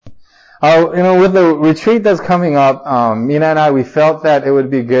With the retreat that's coming up, Mina and I, we felt that it would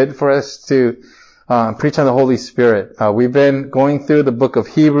be good for us to preach on the Holy Spirit. We've been going through the book of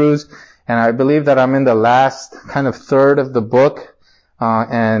Hebrews, and I believe that I'm in the last kind of third of the book,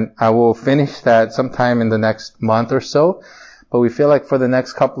 and I will finish that sometime in the next month or so. But we feel like for the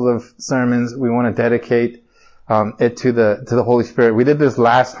next couple of sermons, we want to dedicate it to the Holy Spirit. We did this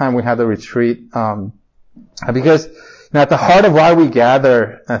last time we had the retreat, because at the heart of why we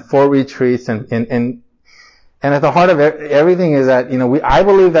gather for retreats and at the heart of everything is that, I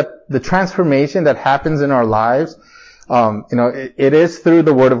believe that the transformation that happens in our lives, it is through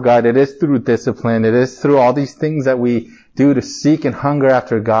the Word of God, it is through discipline, it is through all these things that we do to seek and hunger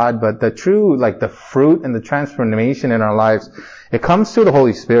after God, but the true, the fruit and the transformation in our lives, it comes through the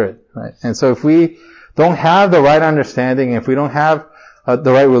Holy Spirit, right? And so if we don't have the right understanding, if we don't have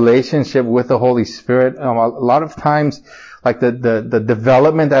the right relationship with the Holy Spirit, a lot of times, the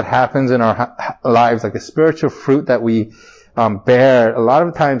development that happens in our lives, the spiritual fruit that we bear, a lot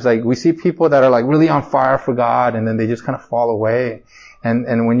of times, we see people that are really on fire for God, and then they just kind of fall away.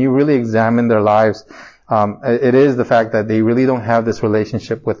 And when you really examine their lives, it is the fact that they really don't have this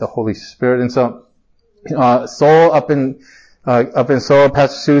relationship with the Holy Spirit. And so, Seoul up in Seoul,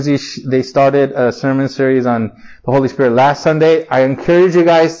 Pastor Susie, they started a sermon series on the Holy Spirit last Sunday. I encourage you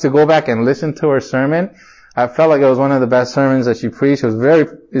guys to go back and listen to her sermon. I felt like it was one of the best sermons that she preached. It was very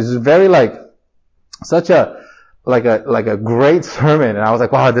such a great sermon. And I was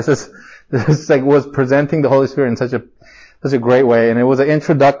like, wow, this is was presenting the Holy Spirit in such a great way. And it was an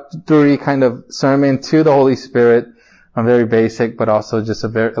introductory kind of sermon to the Holy Spirit. Very basic, but also just a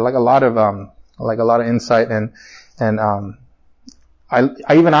lot of insight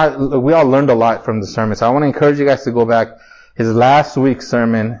we all learned a lot from the sermon. So I want to encourage you guys to go back. His last week's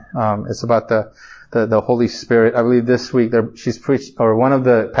sermon, it's about the Holy Spirit. I believe this week she's preached, or one of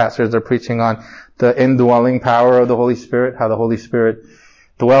the pastors are preaching on the indwelling power of the Holy Spirit, how the Holy Spirit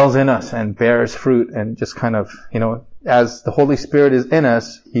dwells in us and bears fruit, and just kind of, as the Holy Spirit is in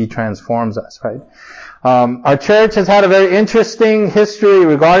us, He transforms us, right? Our church has had a very interesting history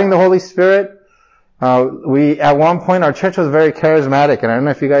regarding the Holy Spirit. At one point, our church was very charismatic, and I don't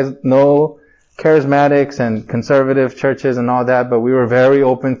know if you guys know charismatics and conservative churches and all that, but we were very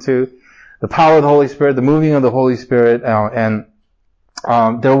open to the power of the Holy Spirit, the moving of the Holy Spirit, and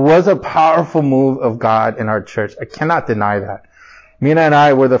there was a powerful move of God in our church. I cannot deny that. Mina and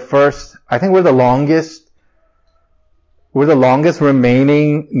I were the first, I think we're the longest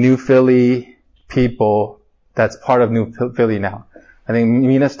remaining New Philly people that's part of New Philly now. I think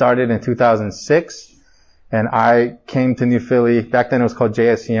Mina started in 2006, and I came to New Philly. Back then it was called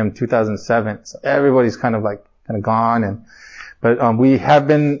JSCM 2007. So everybody's kind of gone, but we have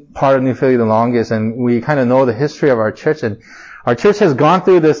been part of New Philly the longest, and we kind of know the history of our church. And our church has gone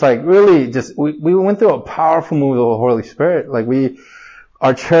through this, we went through a powerful move of the Holy Spirit.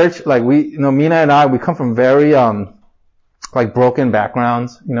 Our church, Mina and I, we come from very, broken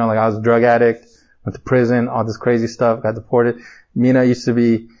backgrounds. I was a drug addict, went to prison, all this crazy stuff, got deported. Mina used to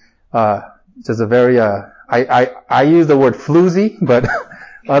be, just a very, I use the word floozy, but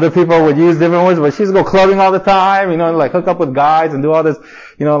other people would use different words, but she used to go clubbing all the time, hook up with guys and do all this,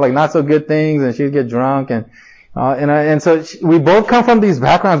 not so good things, and she'd get drunk, and so we both come from these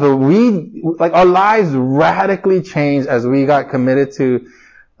backgrounds, but our lives radically changed as we got committed to,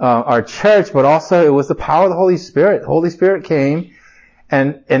 our church, but also it was the power of the Holy Spirit. The Holy Spirit came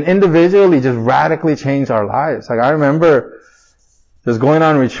and individually just radically changed our lives. I remember just going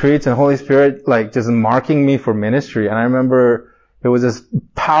on retreats and Holy Spirit, just marking me for ministry. And I remember it was this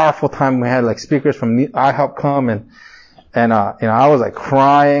powerful time we had, speakers from iHelp come and I was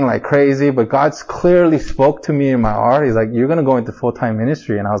crying like crazy, but God clearly spoke to me in my heart. He's like, you're going to go into full-time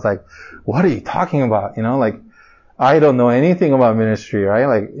ministry. And I was like, what are you talking about? I don't know anything about ministry, right?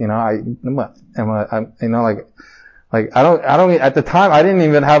 At the time, I didn't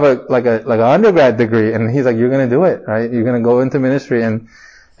even have an undergrad degree. And he's like, you're going to do it, right? You're going to go into ministry. And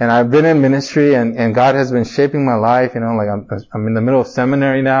I've been in ministry and God has been shaping my life, I'm in the middle of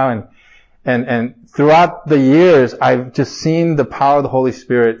seminary now and throughout the years, I've just seen the power of the Holy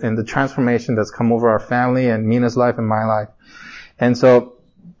Spirit and the transformation that's come over our family and Mina's life and my life. And so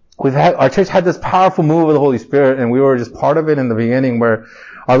our church had this powerful move of the Holy Spirit, and we were just part of it in the beginning, where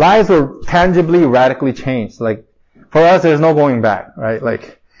our lives were tangibly, radically changed. For us, there's no going back, right?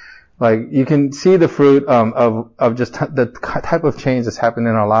 You can see the fruit, of just the type of change that's happened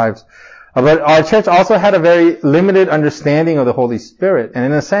in our lives. But our church also had a very limited understanding of the Holy Spirit. And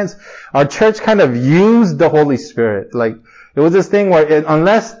in a sense, our church kind of used the Holy Spirit. It was this thing where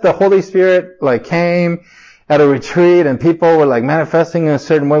unless the Holy Spirit, came at a retreat and people were like manifesting in a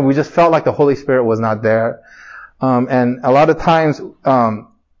certain way, we just felt like the Holy Spirit was not there. And a lot of times,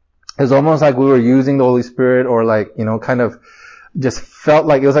 it's almost like we were using the Holy Spirit, or like, kind of just felt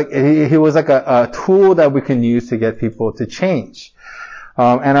like it was like, he was like a tool that we can use to get people to change.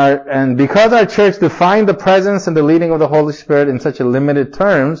 And because our church defined the presence and the leading of the Holy Spirit in such a limited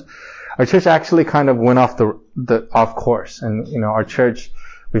terms, our church actually kind of went off off course. And, our church,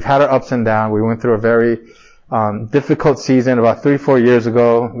 we've had our ups and downs. We went through a very, difficult season about 3-4 years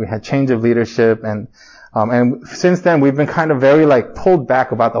ago. We had change of leadership, and since then we've been kind of very like pulled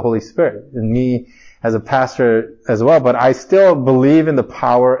back about the Holy Spirit, and me as a pastor as well. But I still believe in the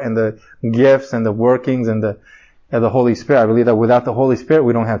power and the gifts and the workings and the Holy Spirit. I believe that without the Holy Spirit,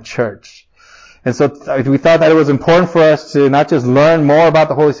 we don't have church. And so we thought that it was important for us to not just learn more about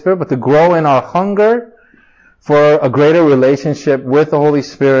the Holy Spirit, but to grow in our hunger for a greater relationship with the Holy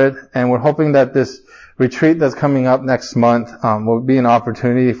Spirit. And we're hoping that this retreat that's coming up next month will be an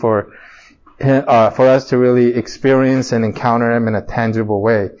opportunity for us to really experience and encounter Him in a tangible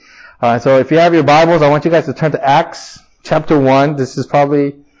way. So if you have your Bibles, I want you guys to turn to Acts chapter 1. This is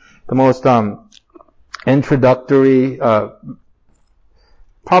probably the most introductory,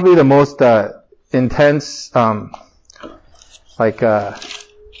 probably the most intense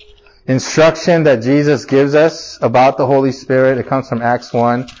instruction that Jesus gives us about the Holy Spirit. It comes from Acts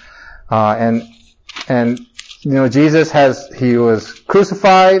 1. And Jesus he was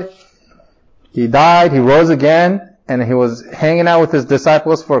crucified, He died, He rose again, and He was hanging out with His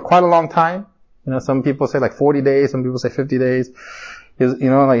disciples for quite a long time. Some people say like 40 days, some people say 50 days.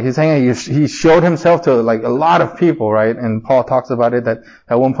 He's hanging, He showed Himself to like a lot of people, right? And Paul talks about it, that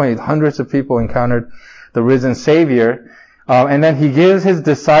at one point hundreds of people encountered the risen Savior. And then He gives His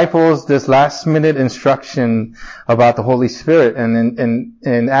disciples this last minute instruction about the Holy Spirit. And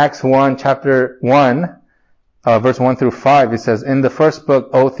in Acts 1, chapter 1, verse 1 through 5, it says, "In the first book,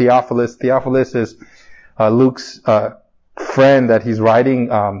 O Theophilus," Theophilus is Luke's friend that he's writing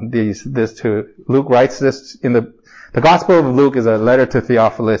this to. Luke writes this in the Gospel of Luke is a letter to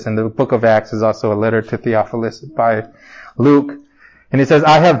Theophilus, and the book of Acts is also a letter to Theophilus by Luke. And he says,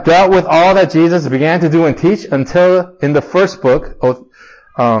 "I have dealt with all that Jesus began to do and teach until in the first book,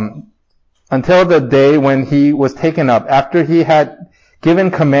 until the day when He was taken up, after He had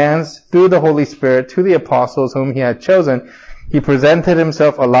given commands through the Holy Spirit to the apostles whom He had chosen. He presented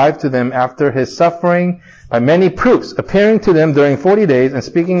Himself alive to them after His suffering by many proofs, appearing to them during 40 days and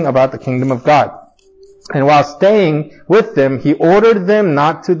speaking about the kingdom of God. And while staying with them, He ordered them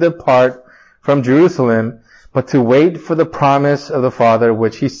not to depart from Jerusalem, but to wait for the promise of the Father,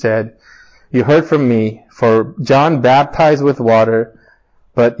 which He said, 'You heard from me, for John baptized with water,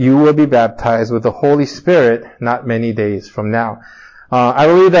 but you will be baptized with the Holy Spirit not many days from now.'" I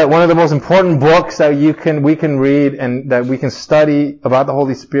believe that one of the most important books that we can read and that we can study about the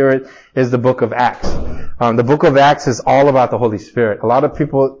Holy Spirit is the book of Acts. The book of Acts is all about the Holy Spirit. A lot of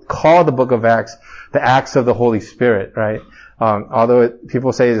people call the book of Acts the Acts of the Holy Spirit, right? Although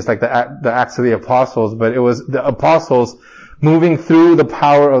people say it's like the Acts of the Apostles, but it was the apostles moving through the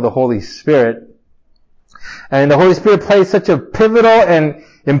power of the Holy Spirit. And the Holy Spirit plays such a pivotal and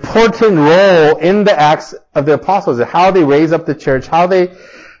important role in the Acts of the Apostles, how they raise up the church, how they,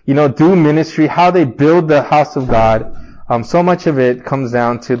 do ministry, how they build the house of God. So much of it comes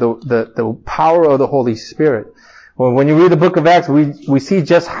down to the power of the Holy Spirit. Well, when you read the book of Acts, we see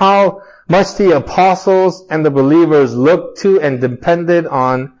just how much the apostles and the believers looked to and depended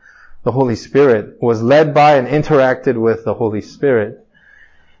on the Holy Spirit, was led by and interacted with the Holy Spirit.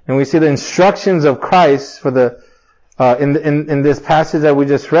 And we see the instructions of Christ for in this passage that we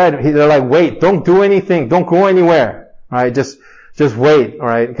just read. They're like, wait, don't do anything, don't go anywhere, right? Just wait,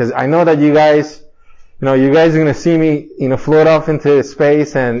 alright? Because I know that you guys are going to see me, float off into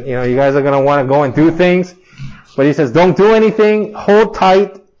space, and, you guys are going to want to go and do things. But He says, don't do anything, hold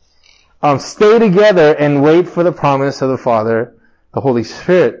tight, stay together and wait for the promise of the Father, the Holy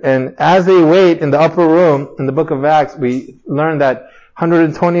Spirit. And as they wait in the upper room, in the book of Acts, we learn that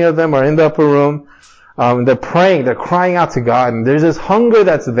 120 of them are in the upper room. They're praying, they're crying out to God, and there's this hunger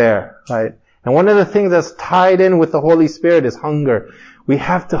that's there, right? And one of the things that's tied in with the Holy Spirit is hunger. We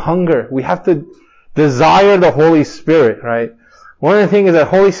have to hunger. We have to desire the Holy Spirit, right? One of the things is that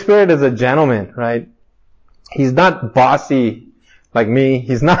Holy Spirit is a gentleman, right? He's not bossy like me.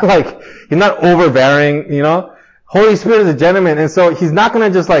 He's not overbearing, Holy Spirit is a gentleman, and so He's not gonna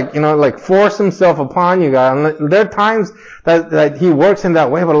just force Himself upon you guys. There are times that He works in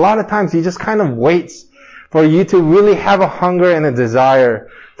that way, but a lot of times He just kind of waits for you to really have a hunger and a desire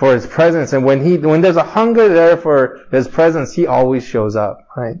for His presence. And when there's a hunger there for His presence, He always shows up,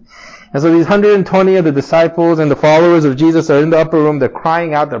 right? And so these 120 of the disciples and the followers of Jesus are in the upper room. They're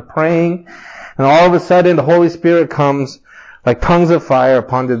crying out. They're praying. And all of a sudden, the Holy Spirit comes like tongues of fire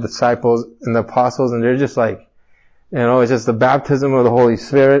upon the disciples and the apostles. And they're just like, it's just the baptism of the Holy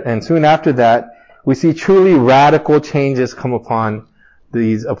Spirit. And soon after that, we see truly radical changes come upon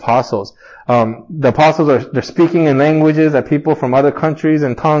these apostles. The apostles they're speaking in languages that people from other countries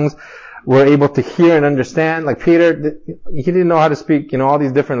and tongues were able to hear and understand. Like Peter, he didn't know how to speak, all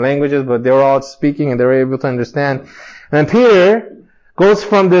these different languages, but they were all speaking and they were able to understand. And then Peter goes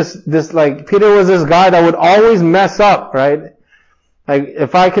from this Peter was this guy that would always mess up, right? Like,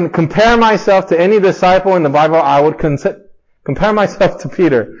 if I can compare myself to any disciple in the Bible, I would compare myself to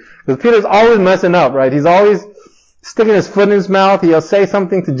Peter. Because Peter's always messing up, right? He's always sticking his foot in his mouth. He'll say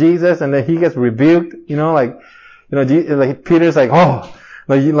something to Jesus and then he gets rebuked, like Peter's like, oh,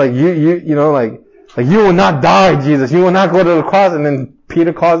 you will not die, Jesus. You will not go to the cross. And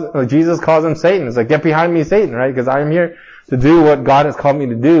then Jesus calls him Satan. It's like, get behind me, Satan, right? Because I'm here to do what God has called me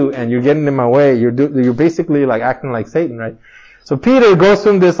to do, and you're getting in my way. You're basically like acting like Satan, right? So Peter goes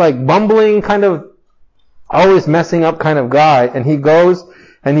from this like bumbling kind of always messing up kind of guy, and he goes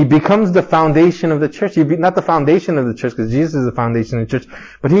and he becomes the foundation of the church. Not the foundation of the church, because Jesus is the foundation of the church,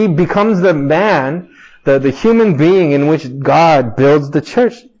 but he becomes the man, the human being in which God builds the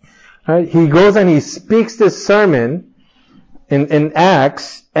church. Right? He goes and he speaks this sermon in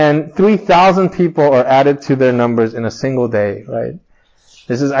Acts, and 3,000 people are added to their numbers in a single day, right?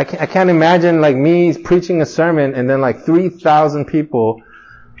 I can't imagine like me preaching a sermon and then like 3,000 people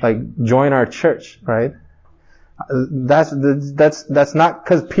like join our church, right? That's not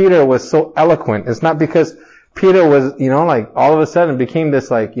because Peter was so eloquent. It's not because Peter was, like all of a sudden became this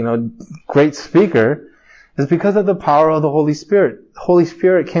like, great speaker. It's because of the power of the Holy Spirit. The Holy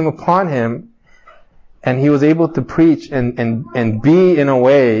Spirit came upon him and he was able to preach and be in a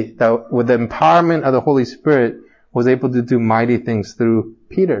way that with the empowerment of the Holy Spirit was able to do mighty things through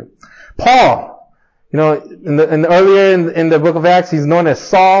Peter. Paul, earlier in the book of Acts, he's known as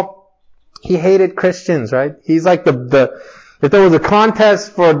Saul. He hated Christians, right? He's like if there was a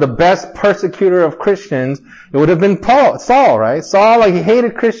contest for the best persecutor of Christians, it would have been Saul, right? Saul, like, he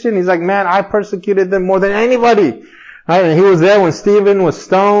hated Christians. He's like, man, I persecuted them more than anybody. Right? And he was there when Stephen was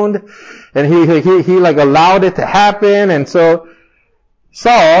stoned, and he like allowed it to happen. And so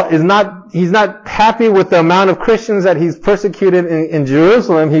Saul he's not happy with the amount of Christians that he's persecuted in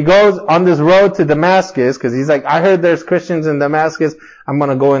Jerusalem. He goes on this road to Damascus, because he's like, I heard there's Christians in Damascus. I'm going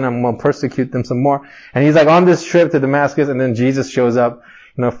to go in and I'm going to persecute them some more. And he's like on this trip to Damascus, and then Jesus shows up,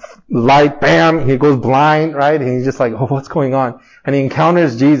 light, bam, he goes blind, right? And he's just like, oh, what's going on? And he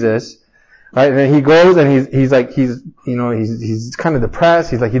encounters Jesus, right? And then he goes and he's kind of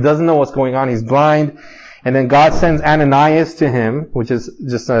depressed. He's like, he doesn't know what's going on. He's blind. And then God sends Ananias to him, which is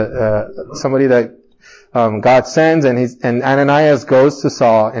just somebody that God sends, and Ananias goes to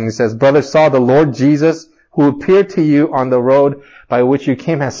Saul and he says, Brother Saul, the Lord Jesus, who appeared to you on the road by which you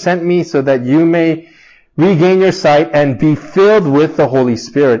came, has sent me so that you may regain your sight and be filled with the Holy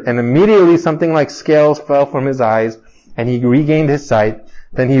Spirit. And immediately something like scales fell from his eyes, and he regained his sight.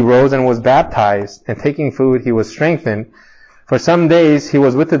 Then he rose and was baptized, and taking food he was strengthened. For some days he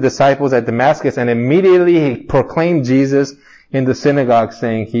was with the disciples at Damascus, and immediately he proclaimed Jesus in the synagogue,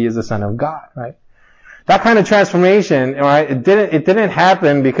 saying he is the Son of God, right? That kind of transformation, right? It didn't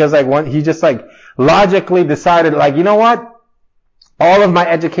happen because he just like logically decided, like, you know what? All of my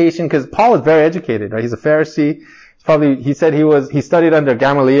education, because Paul was very educated, right? He's a Pharisee. He said he studied under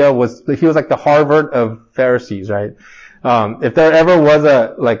Gamaliel, he was like the Harvard of Pharisees, right? If there ever was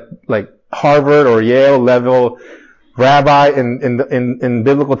a like Harvard or Yale level rabbi in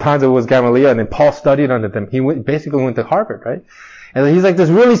biblical times, it was Gamaliel, and then Paul studied under them. He basically went to Harvard, right? And he's like this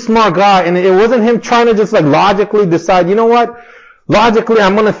really smart guy, and it wasn't him trying to just like logically decide, you know what? Logically,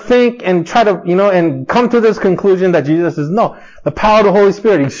 I'm going to think and try to, and come to this conclusion that Jesus is no. The power of the Holy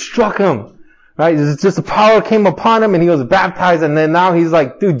Spirit, he struck him, right? It's just the power came upon him and he was baptized, and then now he's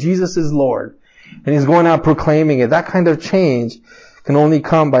like, dude, Jesus is Lord. And he's going out proclaiming it. That kind of change can only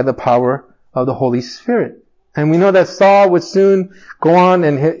come by the power of the Holy Spirit. And we know that Saul would soon go on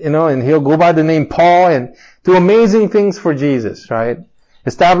and he'll go by the name Paul and do amazing things for Jesus, right?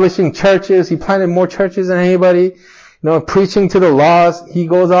 Establishing churches. He planted more churches than anybody. Preaching to the lost. He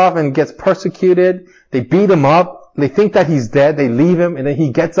goes off and gets persecuted. They beat him up. They think that he's dead. They leave him, and then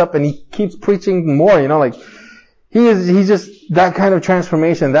he gets up and he keeps preaching more, he's just, that kind of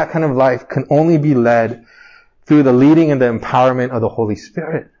transformation, that kind of life can only be led through the leading and the empowerment of the Holy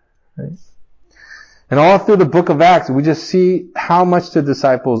Spirit, right? And all through the book of Acts, we just see how much the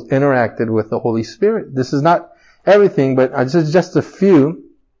disciples interacted with the Holy Spirit. This is not everything, but just a few.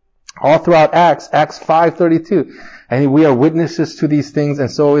 All throughout Acts 5:32. And we are witnesses to these things, and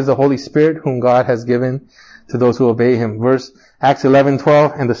so is the Holy Spirit, whom God has given to those who obey Him. Acts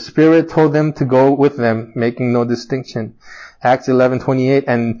 11:12, and the Spirit told them to go with them, making no distinction. Acts 11:28,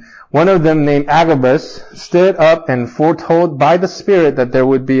 and one of them named Agabus stood up and foretold by the Spirit that there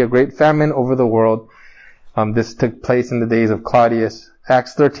would be a great famine over the world. This took place in the days of Claudius.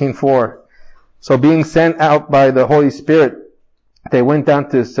 Acts 13:4. So being sent out by the Holy Spirit, they went down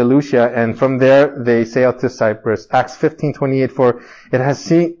to Seleucia, and from there they sailed to Cyprus. Acts 15:28, for it has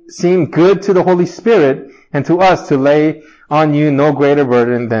seemed good to the Holy Spirit and to us to lay on you no greater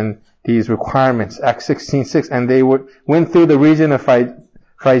burden than these requirements. Acts 16:6, and they went through the region of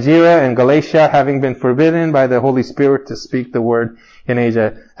Phrygia and Galatia, having been forbidden by the Holy Spirit to speak the word in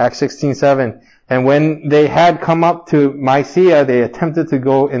Asia. Acts 16:7, and when they had come up to Mysia, they attempted to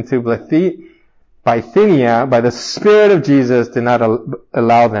go into Bithynia, by the Spirit of Jesus did not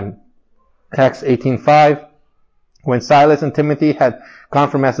allow them. Acts 18:5, when Silas and Timothy had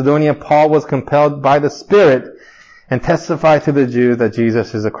gone from Macedonia, Paul was compelled by the Spirit and testified to the Jews that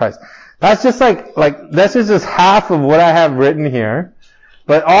Jesus is the Christ. That's just this is just half of what I have written here.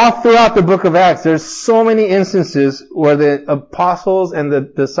 But all throughout the book of Acts, there's so many instances where the apostles and the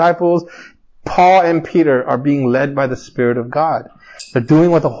disciples, Paul and Peter, are being led by the Spirit of God. They're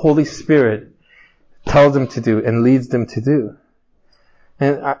doing what the Holy Spirit tells them to do and leads them to do.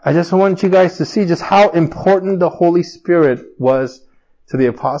 And I just want you guys to see just how important the Holy Spirit was to the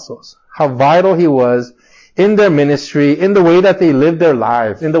apostles. How vital He was in their ministry, in the way that they lived their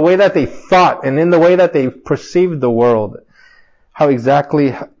lives, in the way that they thought, and in the way that they perceived the world. How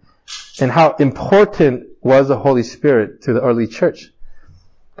exactly and how important was the Holy Spirit to the early church.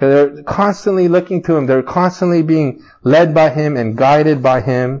 Because they're constantly looking to Him. They're constantly being led by Him and guided by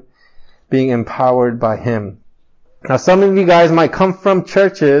Him, being empowered by Him. Now, some of you guys might come from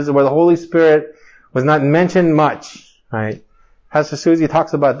churches where the Holy Spirit was not mentioned much, right? Pastor Susie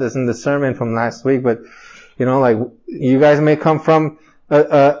talks about this in the sermon from last week, but, you guys may come from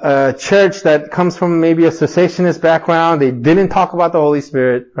a church that comes from maybe a cessationist background. They didn't talk about the Holy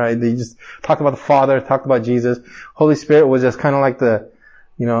Spirit, right? They just talked about the Father, talked about Jesus. Holy Spirit was just kind of like the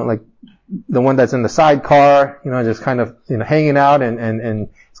one that's in the sidecar, just kind of, hanging out and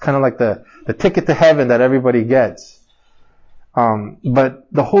it's kind of like the ticket to heaven that everybody gets. But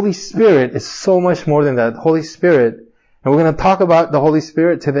the Holy Spirit is so much more than that. The Holy Spirit, and we're going to talk about the Holy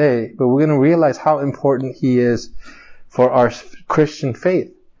Spirit today, but we're going to realize how important He is for our Christian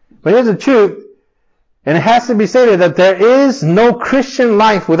faith. But here's the truth, and it has to be stated that there is no Christian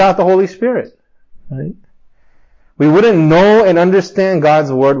life without the Holy Spirit. Right? We wouldn't know and understand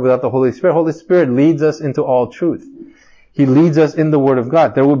God's Word without the Holy Spirit. Holy Spirit leads us into all truth. He leads us in the Word of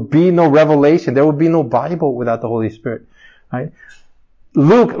God. There would be no revelation. There would be no Bible without the Holy Spirit. Right?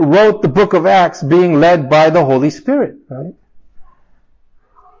 Luke wrote the book of Acts being led by the Holy Spirit. Right?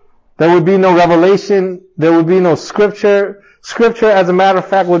 There would be no revelation. There would be no scripture. Scripture, as a matter of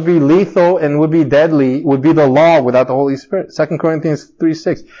fact, would be lethal and would be deadly, would be the law without the Holy Spirit. 2 Corinthians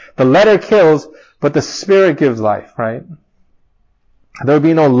 3:6. The letter kills, but the Spirit gives life, right? There would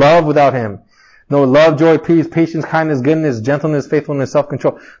be no love without Him. No love, joy, peace, patience, kindness, goodness, gentleness, faithfulness,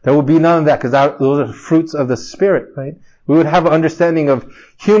 self-control. There would be none of that because those are fruits of the Spirit, right? We would have an understanding of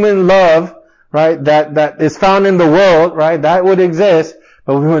human love, right, that is found in the world, right? That would exist,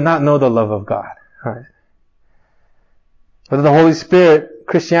 but we would not know the love of God, right? Without the Holy Spirit,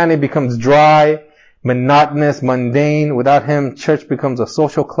 Christianity becomes dry, monotonous, mundane. Without Him, church becomes a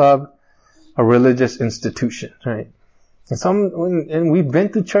social club, a religious institution, right? And we've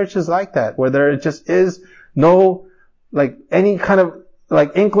been to churches like that, where there just is no, any kind of,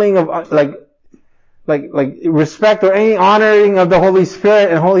 inkling of, respect or any honoring of the Holy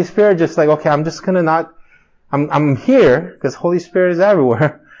Spirit, and Holy Spirit just okay, I'm just gonna I'm here, because Holy Spirit is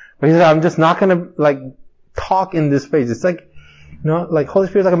everywhere, but He said, I'm just not gonna, talk in this space. It's Holy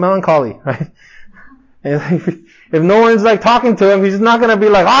Spirit's like a melancholy, right? And if no one's talking to Him, He's just not gonna be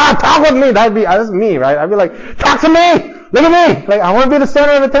talk with me. That's me, right? I'd be talk to me! Look at me! I want to be the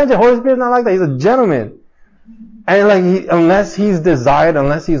center of attention. Holy Spirit's not like that. He's a gentleman. And unless He's desired,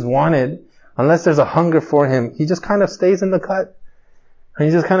 unless He's wanted, unless there's a hunger for Him, He just kind of stays in the cut. And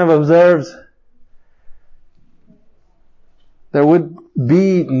He just kind of observes. There would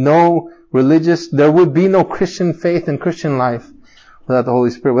be no Christian faith and Christian life without the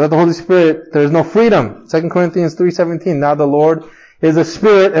Holy Spirit. Without the Holy Spirit, there is no freedom. 2 Corinthians 3:17. Now the Lord is a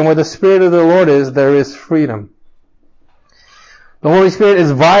Spirit, and where the Spirit of the Lord is, there is freedom. The Holy Spirit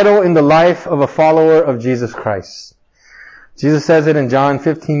is vital in the life of a follower of Jesus Christ. Jesus says it in John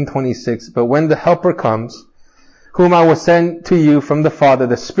 15:26. But when the Helper comes, whom I will send to you from the Father,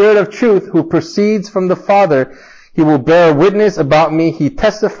 the Spirit of truth who proceeds from the Father. He will bear witness about me. He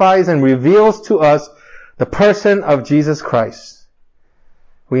testifies and reveals to us the person of Jesus Christ.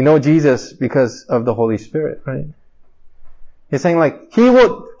 We know Jesus because of the Holy Spirit, right? He's saying like,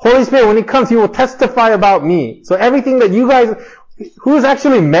 Holy Spirit, when He comes, He will testify about me. So everything that you guys, who's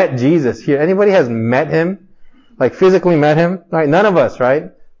actually met Jesus here? Anybody has met Him? Like physically met Him? Right? None of us,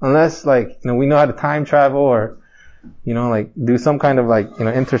 right? Unless we know how to time travel or, like do some kind of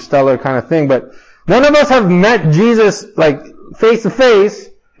interstellar kind of thing. But none of us have met Jesus face to face.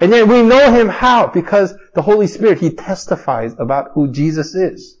 And yet we know Him how? Because the Holy Spirit, He testifies about who Jesus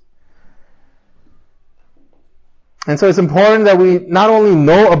is. And so it's important that we not only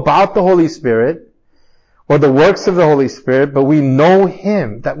know about the Holy Spirit or the works of the Holy Spirit, but we know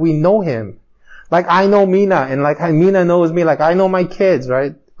Him, that we know Him. Like I know Mina, and like Mina knows me, like I know my kids,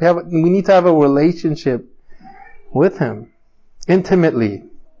 right? We need to have a relationship with Him, intimately.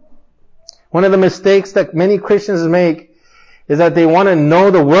 One of the mistakes that many Christians make is that they want to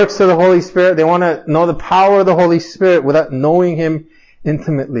know the works of the Holy Spirit, they want to know the power of the Holy Spirit without knowing Him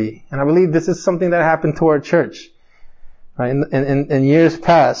intimately. And I believe this is something that happened to our church. Right? In years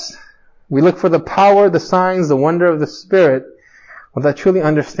past, we look for the power, the signs, the wonder of the Spirit without truly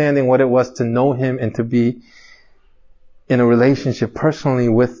understanding what it was to know Him and to be in a relationship personally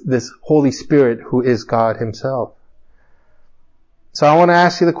with this Holy Spirit who is God Himself. So I want to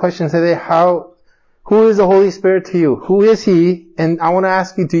ask you the question today, who is the Holy Spirit to you? Who is He? And I want to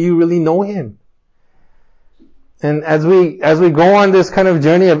ask you, do you really know Him? And as we go on this kind of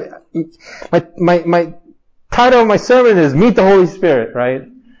journey of, my title of my sermon is Meet the Holy Spirit, right?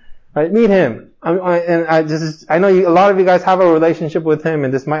 Right? Meet Him. I know a lot of you guys have a relationship with Him,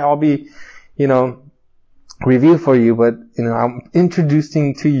 and this might all be, review for you, but, I'm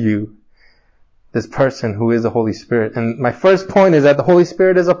introducing to you this person who is the Holy Spirit. And my first point is that the Holy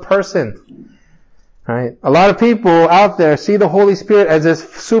Spirit is a person. Right? A lot of people out there see the Holy Spirit as this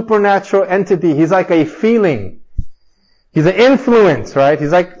supernatural entity. He's like a feeling. He's an influence, right?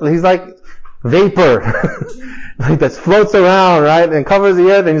 He's like vapor. that floats around, right? And covers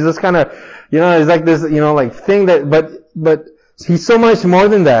the earth, and he's just kind of, he's like this, thing that, but He's so much more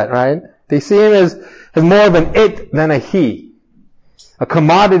than that, right? They see Him as more of an it than a he. A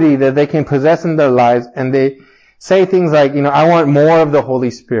commodity that they can possess in their lives, and they say things like, I want more of the Holy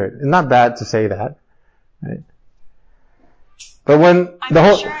Spirit. It's not bad to say that, right? But when I'm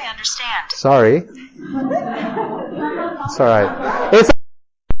not sure I understand. Sorry. It's alright.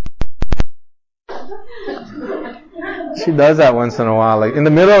 She does that once in a while. Like in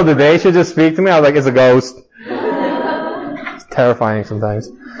the middle of the day, she'll just speak to me. I was like, it's a ghost. It's terrifying sometimes.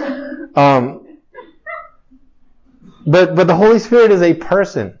 But the Holy Spirit is a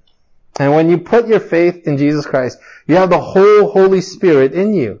person. And when you put your faith in Jesus Christ, you have the whole Holy Spirit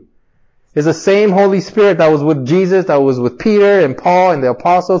in you. It's the same Holy Spirit that was with Jesus, that was with Peter and Paul and the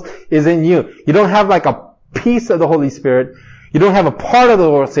apostles, is in you. You don't have like a piece of the Holy Spirit. You don't have a part of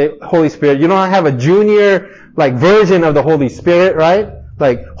the Holy Spirit. You don't have a junior version of the Holy Spirit, right?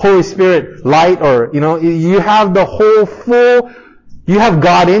 Like Holy Spirit light, or you have the whole full. You have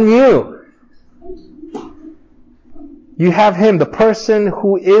God in you. You have Him, the person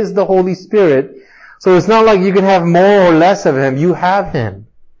who is the Holy Spirit. So it's not like you can have more or less of Him. You have Him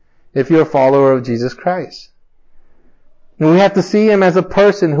if you're a follower of Jesus Christ. And we have to see Him as a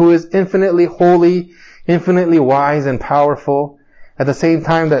person who is infinitely holy, infinitely wise and powerful. At the same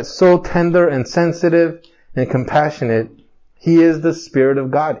time, that's so tender and sensitive and compassionate. He is the Spirit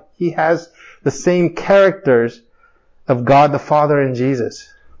of God. He has the same characters of God the Father and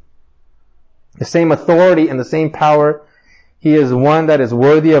Jesus. The same authority and the same power. He is one that is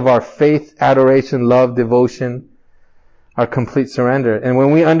worthy of our faith, adoration, love, devotion, our complete surrender. And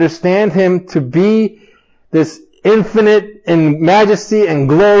when we understand Him to be this infinite in majesty and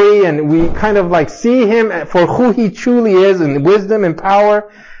glory, and we kind of see Him for who He truly is in wisdom and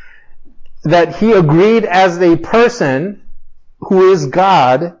power, that He agreed as a person who is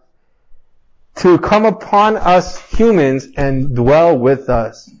God to come upon us humans and dwell with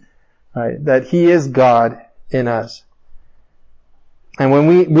us. Right? That He is God in us. And when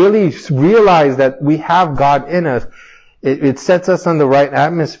we really realize that we have God in us, it sets us on the right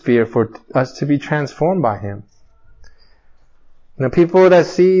atmosphere for us to be transformed by Him. People that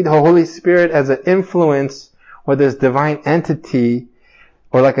see the Holy Spirit as an influence or this divine entity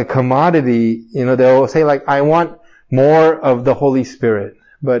or like a commodity, they'll say I want more of the Holy Spirit.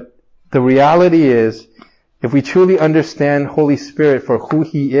 But the reality is, if we truly understand Holy Spirit for who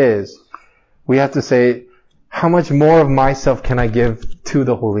He is, we have to say, how much more of myself can I give to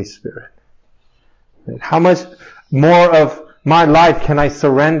the Holy Spirit? How much more of my life can I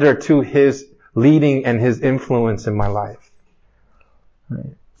surrender to His leading and His influence in my life?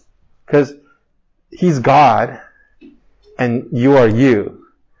 Because He's God and you are you,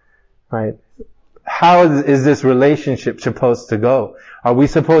 right? How is this relationship supposed to go? Are we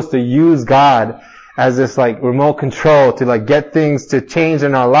supposed to use God as this like remote control to like get things to change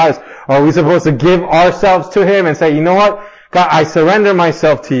in our lives? Or are we supposed to give ourselves to Him and say, you know what? God, I surrender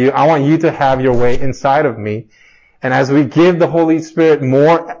myself to you. I want you to have your way inside of me. And as we give the Holy Spirit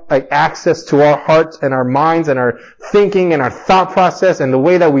more like access to our hearts and our minds and our thinking and our thought process and the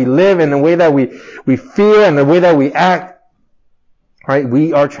way that we live and the way that we feel and the way that we act, right?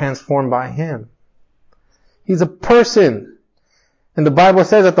 We are transformed by Him. He's a person. And the Bible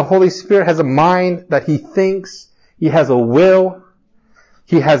says that the Holy Spirit has a mind, that He thinks, He has a will,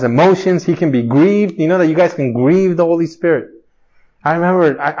 He has emotions, He can be grieved. You know that you guys can grieve the Holy Spirit. I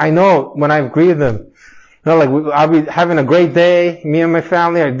remember, I know when I've grieved Him, you know, like I'll be having a great day, me and my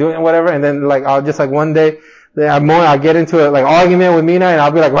family are doing whatever, and then like I'll just like one day, I'll get into a like argument with Mina and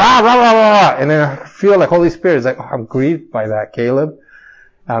I'll be like, rah, rah, rah, rah, and then I feel like Holy Spirit is like, oh, I'm grieved by that, Caleb.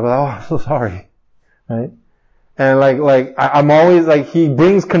 And I'll be like, oh, I'm so sorry. Right? And I'm always like, He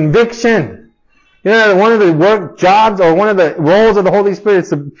brings conviction. You know, one of the work jobs or one of the roles of the Holy Spirit is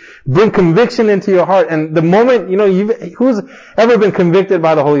to bring conviction into your heart. And the moment, you know, who's ever been convicted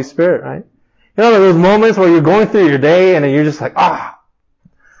by the Holy Spirit, right? You know, those moments where you're going through your day and you're just like, I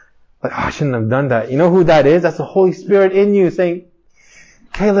shouldn't have done that. You know who that is? That's the Holy Spirit in you saying,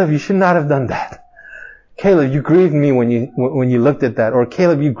 Caleb, you should not have done that. Caleb, you grieved me when you looked at that. Or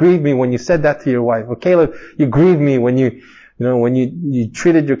Caleb, you grieved me when you said that to your wife. Or Caleb, you grieved me when when you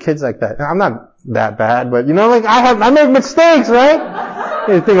treated your kids like that. I'm not that bad, but you know, like I make mistakes, right?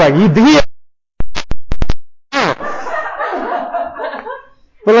 You think like, you did.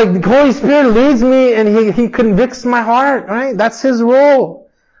 But like the Holy Spirit leads me and He convicts my heart, right? That's His role.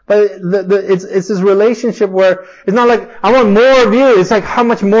 But it's this relationship where it's not like, I want more of you. It's like, how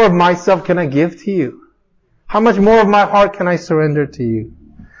much more of myself can I give to you? How much more of my heart can I surrender to you?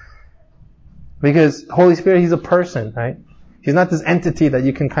 Because Holy Spirit, He's a person, right? He's not this entity that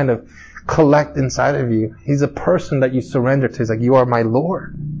you can kind of collect inside of you. He's a person that you surrender to. He's like, you are my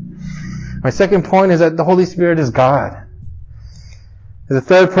Lord. My second point is that the Holy Spirit is God. The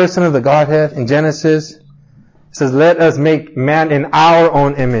third person of the Godhead in Genesis, it says, let us make man in our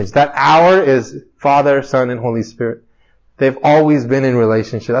own image. That our is Father, Son, and Holy Spirit. They've always been in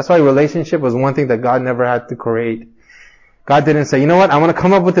relationship. That's why relationship was one thing that God never had to create. God didn't say, you know what, I want to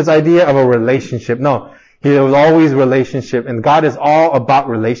come up with this idea of a relationship. No, there was always relationship. And God is all about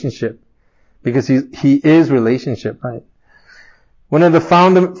relationship. Because He is relationship, right? One of the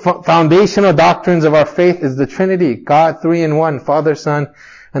foundational doctrines of our faith is the Trinity. God, 3 in 1, Father, Son,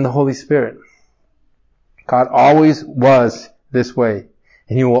 and the Holy Spirit. God always was this way.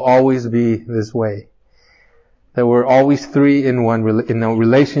 And He will always be this way. That we're always 3 in 1 in a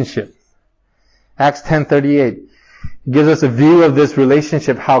relationship. Acts 10:38 gives us a view of this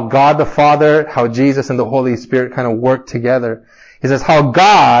relationship, how God the Father, how Jesus and the Holy Spirit kind of work together. It says how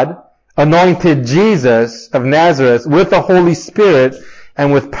God anointed Jesus of Nazareth with the Holy Spirit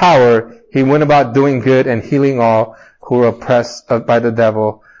and with power. He went about doing good and healing all who were oppressed by the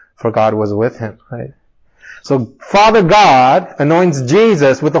devil, for God was with Him, right? So Father God anoints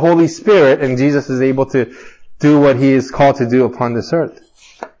Jesus with the Holy Spirit, and Jesus is able to do what He is called to do upon this earth.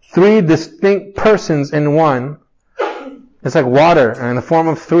 3 distinct persons in one. It's like water in the form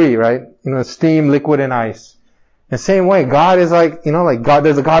of 3, right? You know, steam, liquid, and ice. The same way, God is like, you know, like God,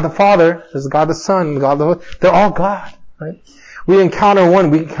 there's a God the Father, there's a God the Son, God the Holy, they're all God, right? We encounter one,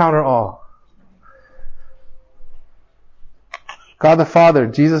 we encounter all. God the Father,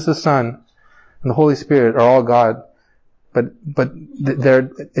 Jesus the Son, and the Holy Spirit are all God, but they're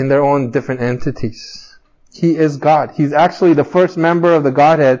in their own different entities. He is God. He's actually the first member of the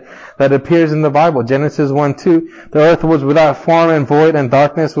Godhead that appears in the Bible. Genesis 1:2, the earth was without form and void, and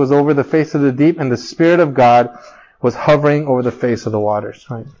darkness was over the face of the deep, and the Spirit of God was hovering over the face of the waters.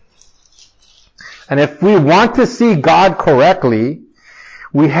 Right? And if we want to see God correctly,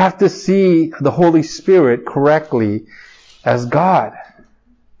 we have to see the Holy Spirit correctly as God.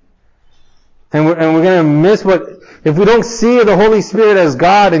 And we're going to miss if we don't see the Holy Spirit as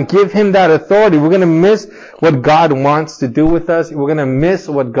God and give Him that authority, we're going to miss what God wants to do with us. We're going to miss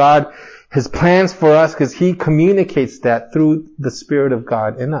what God, His plans for us, because He communicates that through the Spirit of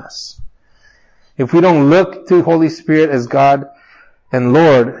God in us. If we don't look to Holy Spirit as God and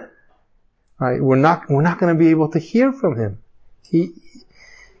Lord, right, we're not going to be able to hear from Him.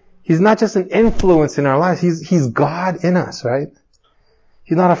 He's not just an influence in our lives. He's God in us, right?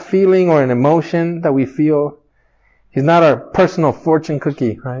 He's not a feeling or an emotion that we feel. He's not our personal fortune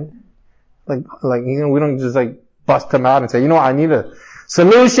cookie, right? Like, we don't just bust him out and say, I need a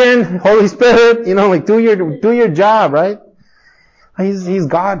solution, Holy Spirit, do your job, right? He's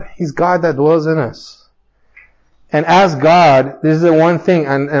God. He's God that dwells in us. And as God, this is the one thing,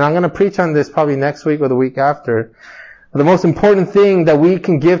 and I'm going to preach on this probably next week or the week after. The most important thing that we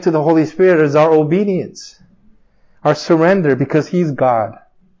can give to the Holy Spirit is our obedience, our surrender, because He's God.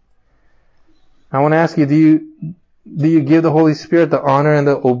 I want to ask you, do you give the Holy Spirit the honor and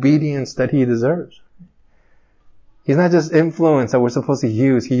the obedience that He deserves? He's not just influence that we're supposed to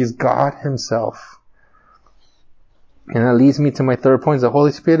use. He is God Himself. And that leads me to my third point. The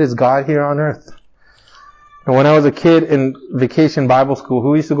Holy Spirit is God here on earth. And when I was a kid in vacation Bible school,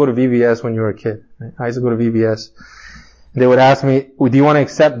 who used to go to VBS when you were a kid? I used to go to VBS. They would ask me, do you want to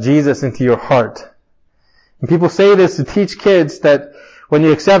accept Jesus into your heart? And people say this to teach kids that when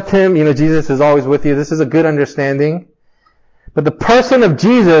you accept Him, Jesus is always with you. This is a good understanding. But the person of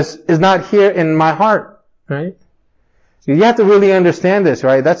Jesus is not here in my heart, right? So you have to really understand this,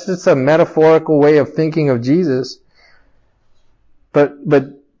 right? That's just a metaphorical way of thinking of Jesus. But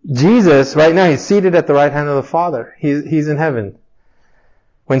Jesus, right now, He's seated at the right hand of the Father. He's in heaven.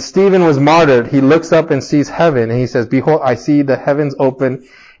 When Stephen was martyred, he looks up and sees heaven, and he says, "Behold, I see the heavens open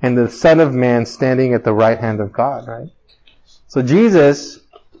and the Son of Man standing at the right hand of God," right? So Jesus,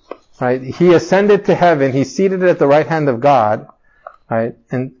 right, He ascended to heaven. He's seated at the right hand of God, right?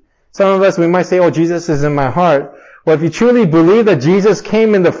 And some of us, we might say, Jesus is in my heart. Well, if you truly believe that Jesus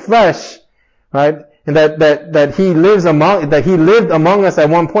came in the flesh, right, and that He lived among us at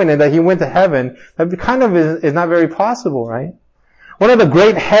one point and that He went to heaven, that kind of is not very possible, right? One of the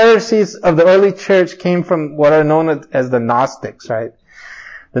great heresies of the early church came from what are known as the Gnostics, right?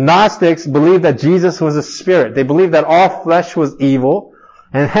 The Gnostics believed that Jesus was a spirit. They believed that all flesh was evil,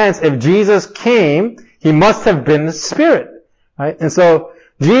 and hence, if Jesus came, He must have been a spirit, right? And so,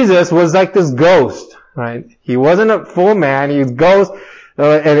 Jesus was like this ghost, right? He wasn't a full man, He was a ghost,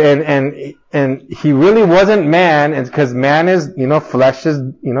 and He really wasn't man, because man is, flesh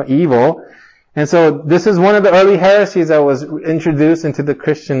is, evil. And so this is one of the early heresies that was introduced into the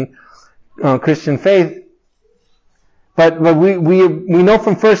Christian faith. But we know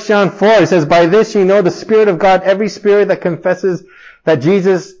from 1 John 4, it says, "By this you know the Spirit of God, every spirit that confesses that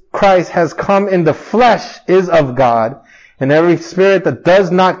Jesus Christ has come in the flesh is of God, and every spirit that does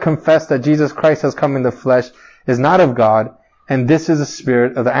not confess that Jesus Christ has come in the flesh is not of God, and this is the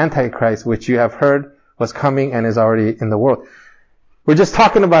spirit of the Antichrist, which you have heard was coming and is already in the world." We're just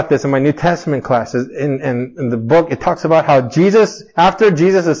talking about this in my New Testament classes. In the book, it talks about how Jesus, after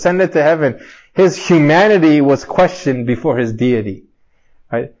Jesus ascended to heaven, His humanity was questioned before His deity.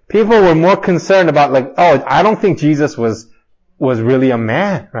 Right? People were more concerned about I don't think Jesus was really a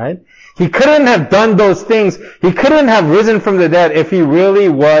man, right? He couldn't have done those things. He couldn't have risen from the dead if He really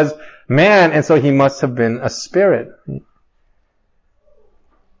was man, and so He must have been a spirit.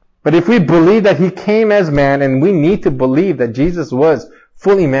 But if we believe that He came as man, and we need to believe that Jesus was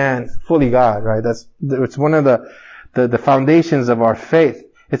fully man, fully God, right? It's one of the foundations of our faith.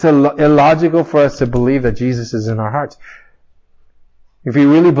 It's illogical for us to believe that Jesus is in our hearts. If we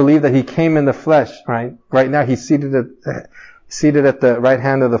really believe that He came in the flesh, right? Right now He's seated at the right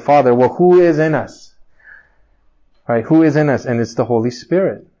hand of the Father. Well, who is in us? Right? Who is in us? And it's the Holy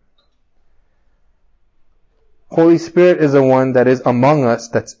Spirit. Holy Spirit is the one that is among us,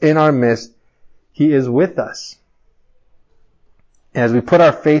 that's in our midst. He is with us. As we put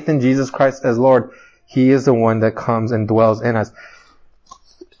our faith in Jesus Christ as Lord, He is the one that comes and dwells in us.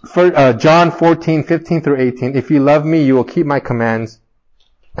 For John 14:15 through 18, "If you love me, you will keep my commandments,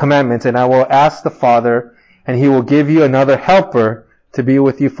 and I will ask the Father, and He will give you another helper to be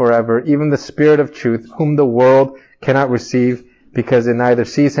with you forever, even the Spirit of truth, whom the world cannot receive, because it neither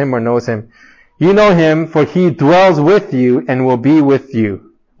sees Him or knows Him. You know Him, for He dwells with you and will be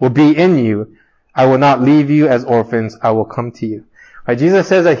in you. I will not leave you as orphans. I will come to you." Right? Jesus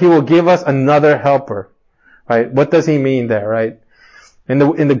says that He will give us another helper. Right? What does He mean there, right? In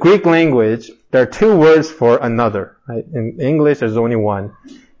the Greek language, there are two words for another. Right? In English, there's only one.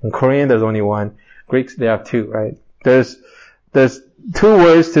 In Korean, there's only one. Greeks, they have two, right? There's two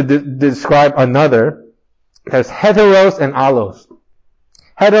words to describe another. There's heteros and allos.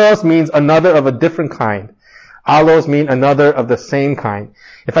 Heteros means another of a different kind. Allos mean another of the same kind.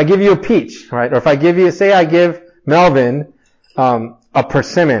 If I give you a peach, right? Or if I give Melvin, a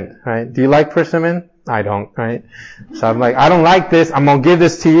persimmon, right? Do you like persimmon? I don't, right? So I'm like, I don't like this, I'm gonna give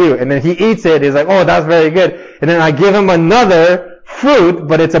this to you. And then he eats it, he's like, oh, that's very good. And then I give him another fruit,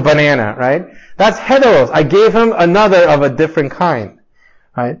 but it's a banana, right? That's heteros. I gave him another of a different kind,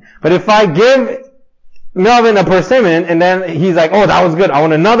 right? But if I give Melvin a persimmon, and then he's like, oh, that was good, I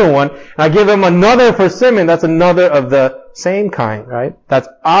want another one. And I give him another persimmon, that's another of the same kind, right? That's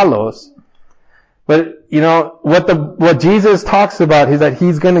allos. But, what Jesus talks about is that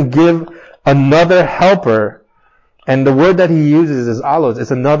he's going to give another helper, and the word that he uses is allos.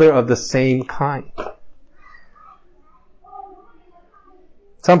 It's another of the same kind.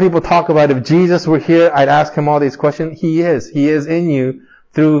 Some people talk about if Jesus were here, I'd ask him all these questions. He is. He is in you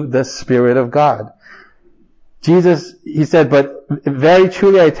through the Spirit of God. Jesus, he said, but very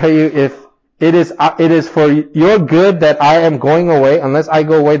truly I tell you, if it is for your good that I am going away, unless I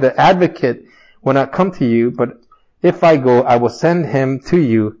go away, the advocate will not come to you, but if I go, I will send him to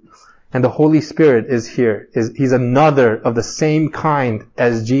you. And the Holy Spirit is here. He's another of the same kind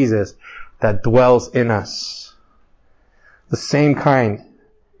as Jesus that dwells in us. The same kind,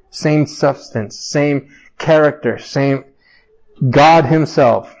 same substance, same character, same God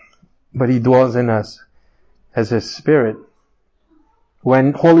himself, but he dwells in us as his Spirit.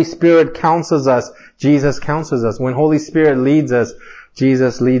 When Holy Spirit counsels us, Jesus counsels us. When Holy Spirit leads us,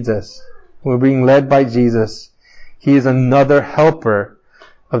 Jesus leads us. We're being led by Jesus. He is another helper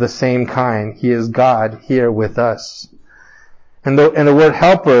of the same kind. He is God here with us. And the word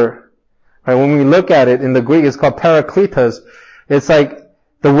helper, right, when we look at it in the Greek, it's called parakletos. It's like,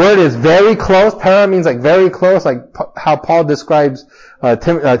 the word is very close. Para means like very close, like how Paul describes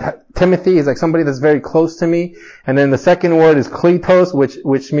Timothy is like somebody that's very close to me. And then the second word is kletos,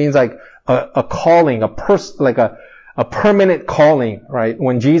 which means like a calling, like a permanent calling, right?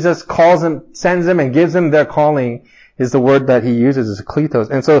 When Jesus calls them, sends them and gives them their calling, is the word that he uses, is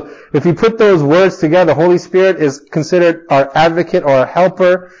kletos. And so if you put those words together, Holy Spirit is considered our advocate or our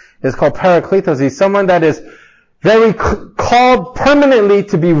helper. It's called parakletos. He's someone that is very called permanently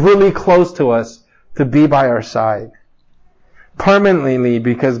to be really close to us, to be by our side. Permanently,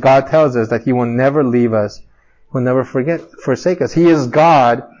 because God tells us that he will never leave us, will never forsake us. He is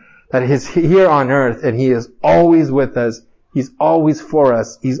God that is here on earth, and he is always with us. He's always for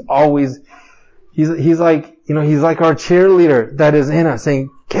us. He's like, he's like our cheerleader that is in us, saying,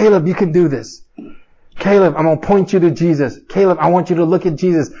 Caleb, you can do this. Caleb, I'm going to point you to Jesus. Caleb, I want you to look at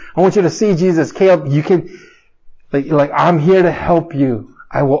Jesus. I want you to see Jesus. Caleb, you can, like I'm here to help you.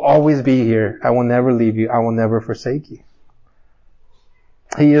 I will always be here. I will never leave you. I will never forsake you.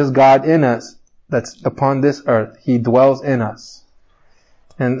 He is God in us that's upon this earth. He dwells in us.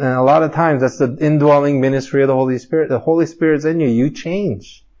 And a lot of times that's the indwelling ministry of the Holy Spirit. The Holy Spirit's in you. You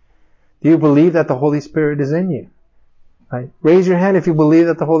change. Do you believe that the Holy Spirit is in you? Right? Raise your hand if you believe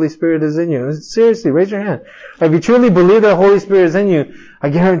that the Holy Spirit is in you. Seriously, raise your hand. If you truly believe that the Holy Spirit is in you, I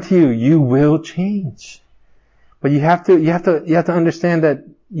guarantee you will change. But you have to understand that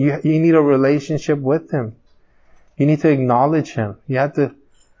you need a relationship with him. You need to acknowledge him. You have to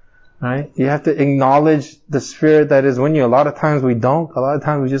acknowledge the Spirit that is in you. A lot of times we don't. A lot of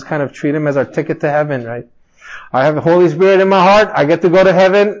times we just kind of treat him as our ticket to heaven, right? I have the Holy Spirit in my heart. I get to go to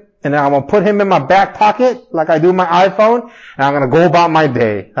heaven, and I'm going to put him in my back pocket like I do my iPhone, and I'm going to go about my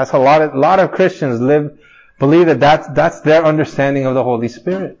day. That's a lot of Christians believe that that's their understanding of the Holy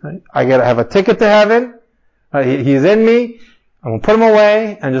Spirit, right? I get to have a ticket to heaven. He's in me. I'm going to put him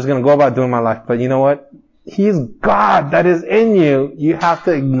away. I'm just going to go about doing my life. But you know what? He's God that is in you. You have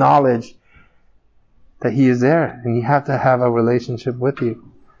to acknowledge that he is there, and you have to have a relationship with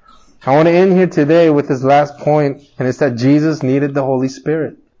you. I want to end here today with this last point, and it's that Jesus needed the Holy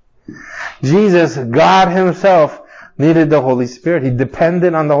Spirit. Jesus, God himself, needed the Holy Spirit. He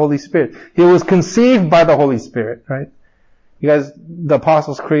depended on the Holy Spirit. He was conceived by the Holy Spirit, right? You guys, the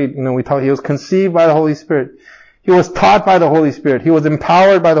Apostles' Creed, he was conceived by the Holy Spirit. He was taught by the Holy Spirit. He was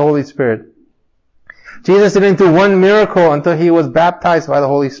empowered by the Holy Spirit. Jesus didn't do one miracle until he was baptized by the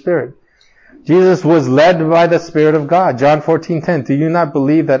Holy Spirit. Jesus was led by the Spirit of God. John 14:10. Do you not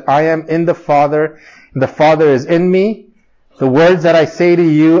believe that I am in the Father, and the Father is in me? The words that I say to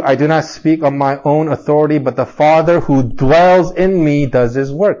you, I do not speak on my own authority, but the Father who dwells in me does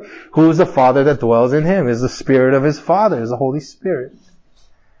his work. Who is the Father that dwells in him? Is the Spirit of his Father, is the Holy Spirit.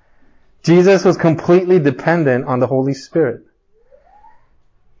 Jesus was completely dependent on the Holy Spirit.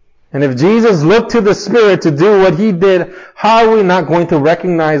 And if Jesus looked to the Spirit to do what he did, how are we not going to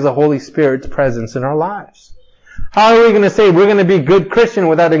recognize the Holy Spirit's presence in our lives? How are we going to say we're going to be good Christian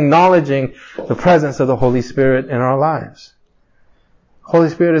without acknowledging the presence of the Holy Spirit in our lives? Holy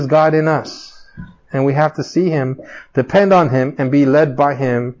Spirit is God in us. And we have to see him, depend on him, and be led by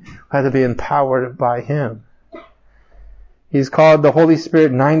him. We have to be empowered by him. He's called the Holy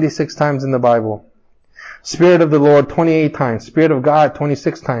Spirit 96 times in the Bible. Spirit of the Lord 28 times. Spirit of God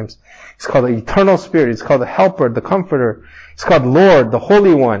 26 times. He's called the Eternal Spirit. He's called the Helper, the Comforter. He's called Lord, the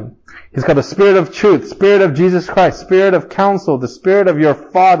Holy One. He's called the Spirit of truth, Spirit of Jesus Christ, Spirit of counsel, the Spirit of your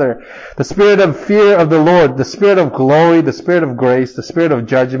Father, the Spirit of fear of the Lord, the Spirit of glory, the Spirit of grace, the Spirit of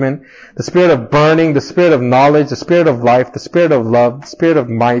judgment, the Spirit of burning, the Spirit of knowledge, the Spirit of life, the Spirit of love, the Spirit of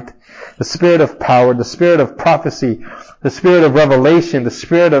might, the Spirit of power, the Spirit of prophecy, the Spirit of revelation, the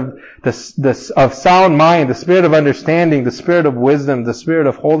Spirit of sound mind, the Spirit of understanding, the Spirit of wisdom, the Spirit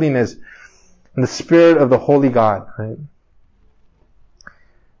of holiness, and the Spirit of the Holy God. Right?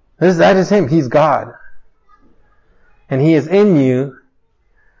 That is Him. He's God. And He is in you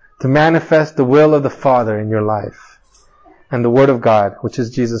to manifest the will of the Father in your life. And the Word of God, which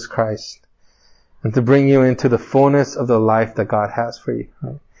is Jesus Christ. And to bring you into the fullness of the life that God has for you.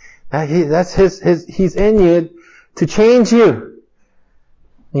 Right? He's in you to change you.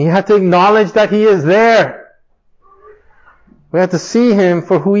 And you have to acknowledge that He is there. We have to see Him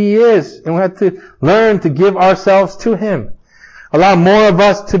for who He is. And we have to learn to give ourselves to Him. Allow more of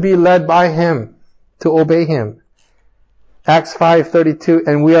us to be led by Him, to obey Him. Acts 5:32,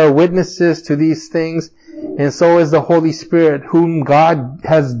 and we are witnesses to these things, and so is the Holy Spirit, whom God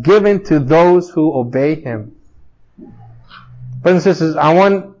has given to those who obey Him. Brothers and sisters,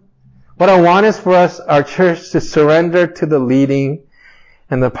 what I want is for us, our church, to surrender to the leading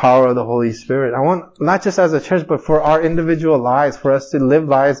and the power of the Holy Spirit. I want, not just as a church, but for our individual lives, for us to live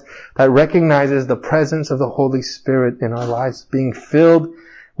lives that recognizes the presence of the Holy Spirit in our lives, being filled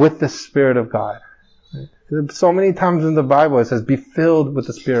with the Spirit of God. So many times in the Bible it says, be filled with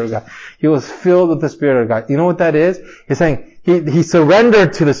the Spirit of God. He was filled with the Spirit of God. You know what that is? He's saying, he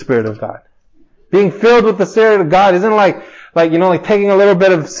surrendered to the Spirit of God. Being filled with the Spirit of God isn't like taking a little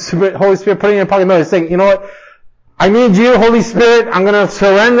bit of Holy Spirit, putting it in your pocket. No, he's saying, you know what? I need you, Holy Spirit. I'm going to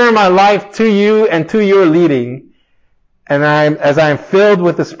surrender my life to you and to your leading. And as I am filled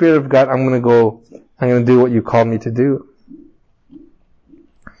with the Spirit of God, I'm going to do what you called me to do.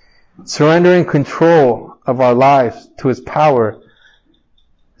 Surrendering control of our lives to His power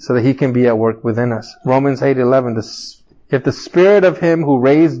so that He can be at work within us. Romans 8:11, if the Spirit of Him who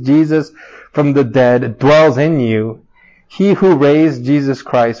raised Jesus from the dead dwells in you, He who raised Jesus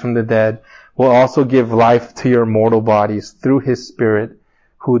Christ from the dead will also give life to your mortal bodies through His Spirit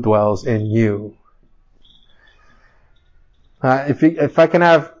who dwells in you. If I can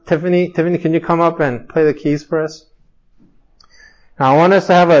have Tiffany, can you come up and play the keys for us? Now I want us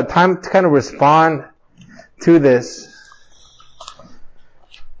to have a time to kind of respond to this.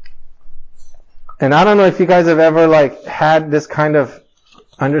 And I don't know if you guys have ever had this kind of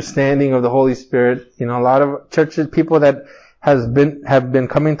understanding of the Holy Spirit. You know, a lot of churches, people that have been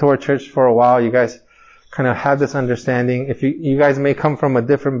coming to our church for a while, you guys kind of have this understanding. If you guys may come from a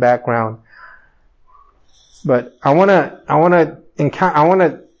different background. But let's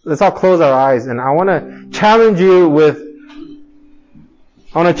all close our eyes, and I want to challenge you with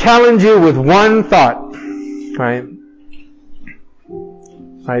one thought, right?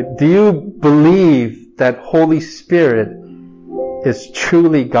 Right? Do you believe that Holy Spirit is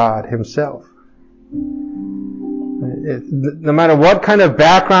truly God Himself? No matter what kind of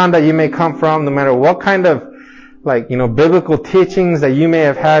background that you may come from, no matter what kind of biblical teachings that you may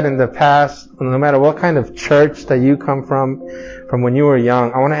have had in the past, no matter what kind of church that you come from when you were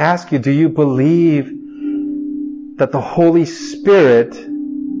young, I want to ask you, do you believe that the Holy Spirit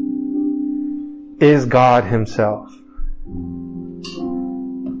is God Himself?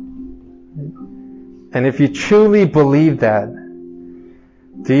 And if you truly believe that,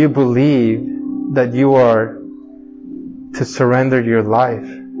 do you believe that you are to surrender your life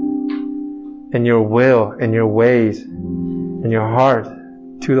and your will and your ways and your heart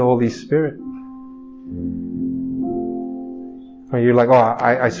to the Holy Spirit? Or you're like,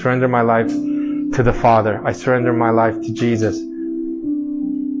 I surrender my life to the Father. I surrender my life to Jesus.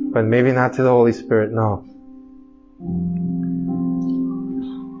 But maybe not to the Holy Spirit. No.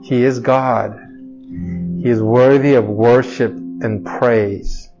 He is God. He is worthy of worship and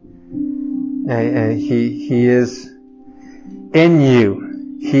praise. And He is in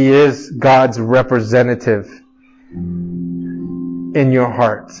you. He is God's representative in your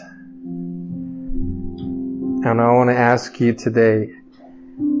heart. And I want to ask you today,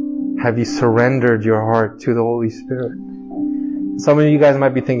 have you surrendered your heart to the Holy Spirit? Some of you guys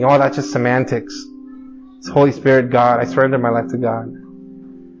might be thinking, that's just semantics. It's Holy Spirit, God. I surrender my life to God.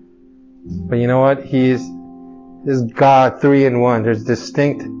 But you know what? He is God, 3 in 1. There's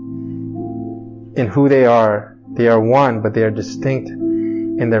distinct in who they are. They are one, but they are distinct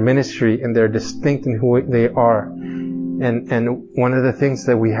in their ministry, and they're distinct in who they are. And one of the things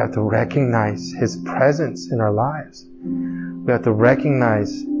that we have to recognize His presence in our lives. We have to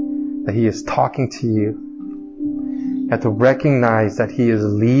recognize that He is talking to you. have to recognize that He is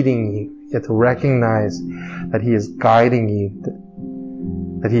leading you. You have to recognize that He is guiding you,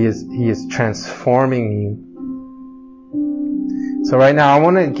 that He is transforming you. So right now, I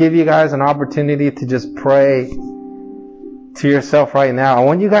want to give you guys an opportunity to just pray to yourself right now. I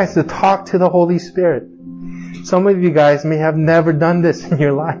want you guys to talk to the Holy Spirit. Some of you guys may have never done this in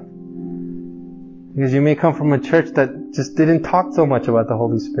your life, because you may come from a church that just didn't talk so much about the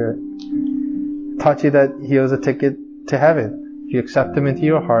Holy Spirit. Taught you that He was a ticket to heaven. If you accept Him into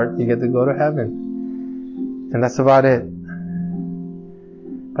your heart, you get to go to heaven. And that's about it.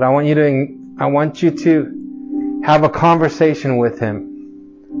 But I want you to have a conversation with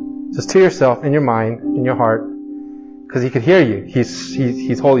Him. Just to yourself, in your mind, in your heart. Because He could hear you.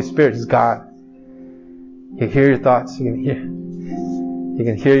 He's Holy Spirit. He's God. He can hear your thoughts. He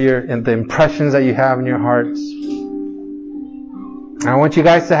can hear the impressions that you have in your hearts. And I want you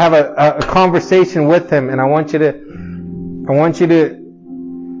guys to have a conversation with Him, and I want you to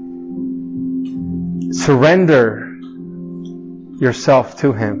surrender yourself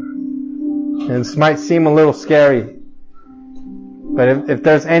to Him. And this might seem a little scary, but if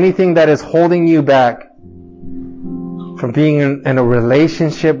there's anything that is holding you back from being in a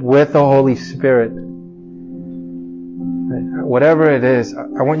relationship with the Holy Spirit, whatever it is,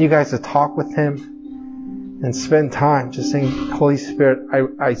 I want you guys to talk with Him and spend time just saying, Holy Spirit,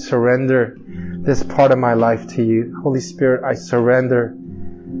 I surrender this part of my life to You. Holy Spirit, I surrender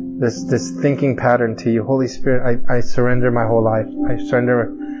this thinking pattern to You. Holy Spirit, I surrender my whole life. I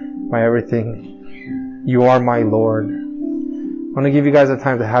surrender my everything. You are my Lord. I want to give you guys a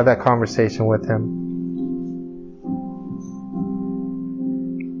time to have that conversation with Him.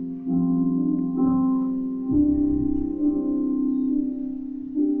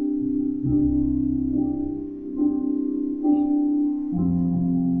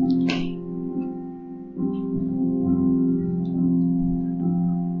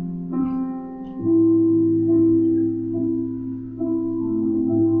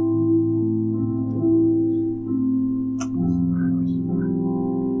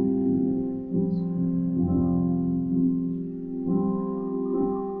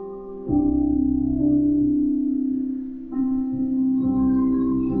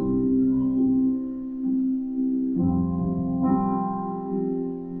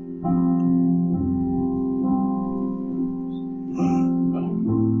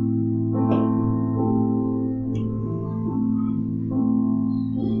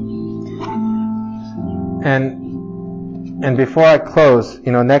 And before I close,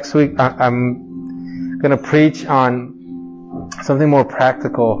 next week I'm going to preach on something more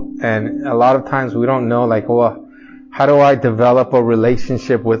practical. And a lot of times we don't know, how do I develop a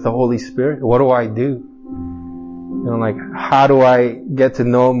relationship with the Holy Spirit? What do I do? How do I get to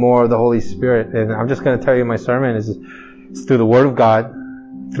know more of the Holy Spirit? And I'm just going to tell you, my sermon is through the Word of God,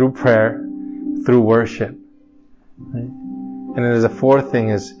 through prayer, through worship. Right? And then there's a fourth thing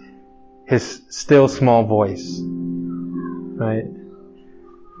is His still small voice. Right?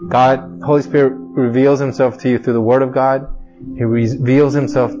 God, Holy Spirit reveals Himself to you through the Word of God. He reveals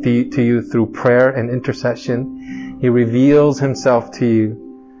Himself to you through prayer and intercession. He reveals Himself to you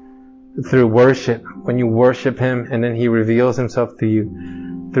through worship, when you worship Him, and then He reveals Himself to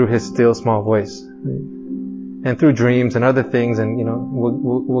you through His still small voice. Right? And through dreams and other things, and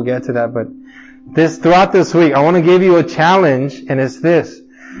we'll get to that. But throughout this week, I want to give you a challenge, and it's this.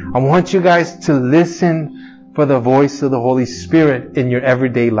 I want you guys to listen for the voice of the Holy Spirit in your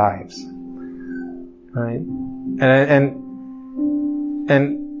everyday lives. Right? And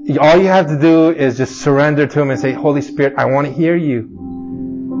all you have to do is just surrender to Him and say, Holy Spirit, I want to hear You.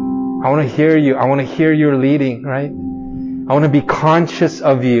 I want to hear You. I want to hear Your leading, right? I want to be conscious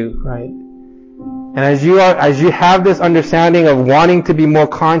of You, right? And as you have this understanding of wanting to be more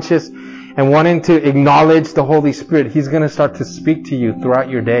conscious and wanting to acknowledge the Holy Spirit, He's going to start to speak to you throughout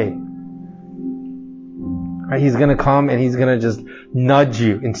your day. Right? He's going to come and He's going to just nudge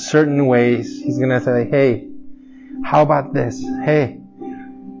you in certain ways. He's going to say, hey, how about this? Hey,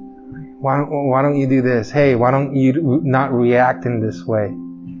 why don't you do this? Hey, why don't you not react in this way?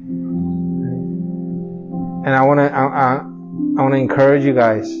 And I want to encourage you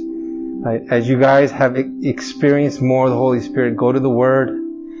guys, right? As you guys have experienced more of the Holy Spirit, go to the Word,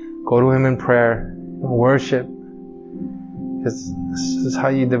 go to Him in prayer, and worship. This is how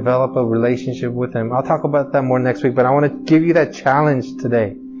you develop a relationship with Him. I'll talk about that more next week, but I want to give you that challenge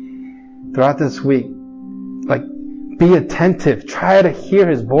today. Throughout this week, be attentive. Try to hear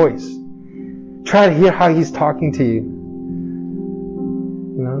His voice. Try to hear how He's talking to you.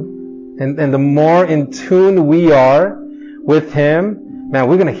 And the more in tune we are with Him, man,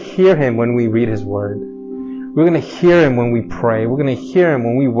 we're going to hear Him when we read His Word. We're going to hear Him when we pray. We're going to hear Him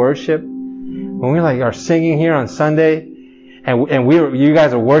when we worship. When we are singing here on Sunday, and you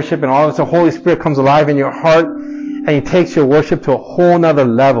guys are worshiping, all of a sudden the Holy Spirit comes alive in your heart, and He takes your worship to a whole nother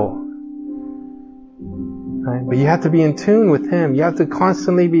level. Right? But you have to be in tune with Him. You have to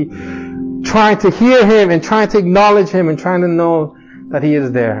constantly be trying to hear Him and trying to acknowledge Him and trying to know that He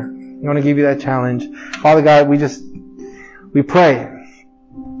is there. I want to give you that challenge. Father God, we pray.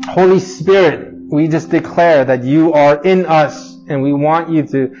 Holy Spirit, we just declare that You are in us, and we want You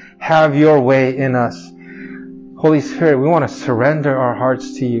to have Your way in us. Holy Spirit, we want to surrender our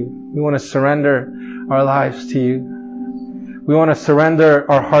hearts to You. We want to surrender our lives to You. We want to surrender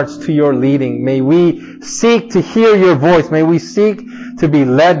our hearts to Your leading. May we seek to hear Your voice. May we seek to be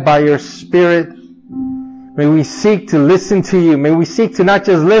led by Your Spirit. May we seek to listen to You. May we seek to not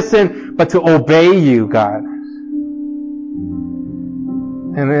just listen, but to obey You, God.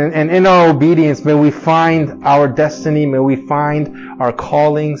 And in our obedience, may we find our destiny. May we find our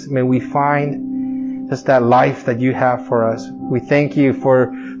callings. May we find just that life that You have for us. We thank You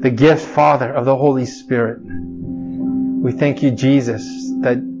for the gift, Father, of the Holy Spirit. We thank You, Jesus,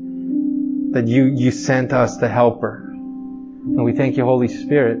 that you sent us the Helper. And we thank You, Holy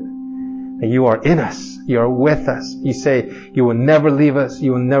Spirit, that You are in us. You are with us. You say You will never leave us.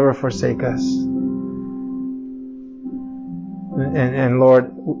 You will never forsake us. And Lord,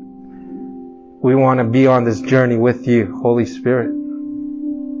 we want to be on this journey with You, Holy Spirit.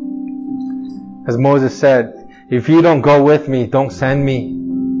 As Moses said, if You don't go with me, don't send me.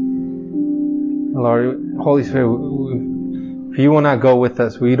 Lord, Holy Spirit, if You will not go with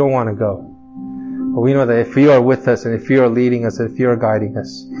us, we don't want to go. But we know that if You are with us, and if You are leading us, and if You are guiding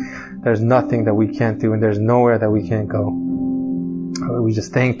us, there's nothing that we can't do, and there's nowhere that we can't go. Lord, we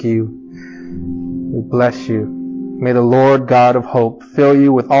just thank You. We bless You. May the Lord God of hope fill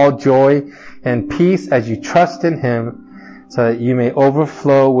you with all joy and peace as you trust in Him, so that you may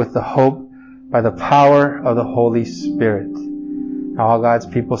overflow with the hope by the power of the Holy Spirit. All God's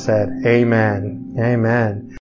people said, Amen. Amen.